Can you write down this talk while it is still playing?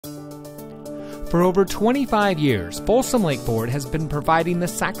For over 25 years, Folsom Lake Ford has been providing the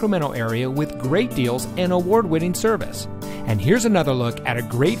Sacramento area with great deals and award-winning service. And here's another look at a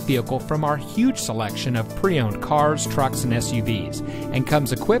great vehicle from our huge selection of pre-owned cars, trucks, and SUVs, and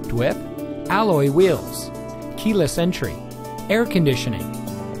comes equipped with alloy wheels, keyless entry, air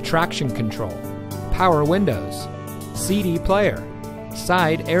conditioning, traction control, power windows, CD player,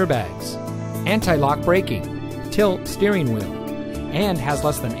 side airbags, anti-lock braking, tilt steering wheel, and has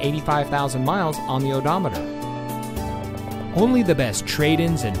less than 85,000 miles on the odometer. Only the best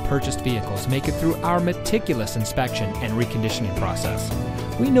trade-ins and purchased vehicles make it through our meticulous inspection and reconditioning process.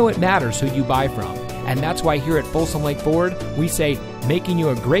 We know it matters who you buy from, and that's why here at Folsom Lake Ford, we say making you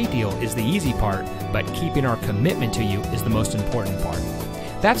a great deal is the easy part, but keeping our commitment to you is the most important part.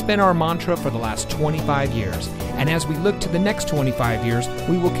 That's been our mantra for the last 25 years, and as we look to the next 25 years,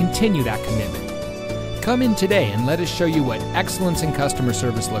 we will continue that commitment. Come in today and let us show you what excellence in customer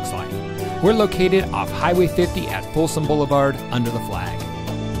service looks like. We're located off Highway 50 at Folsom Blvd under the flag.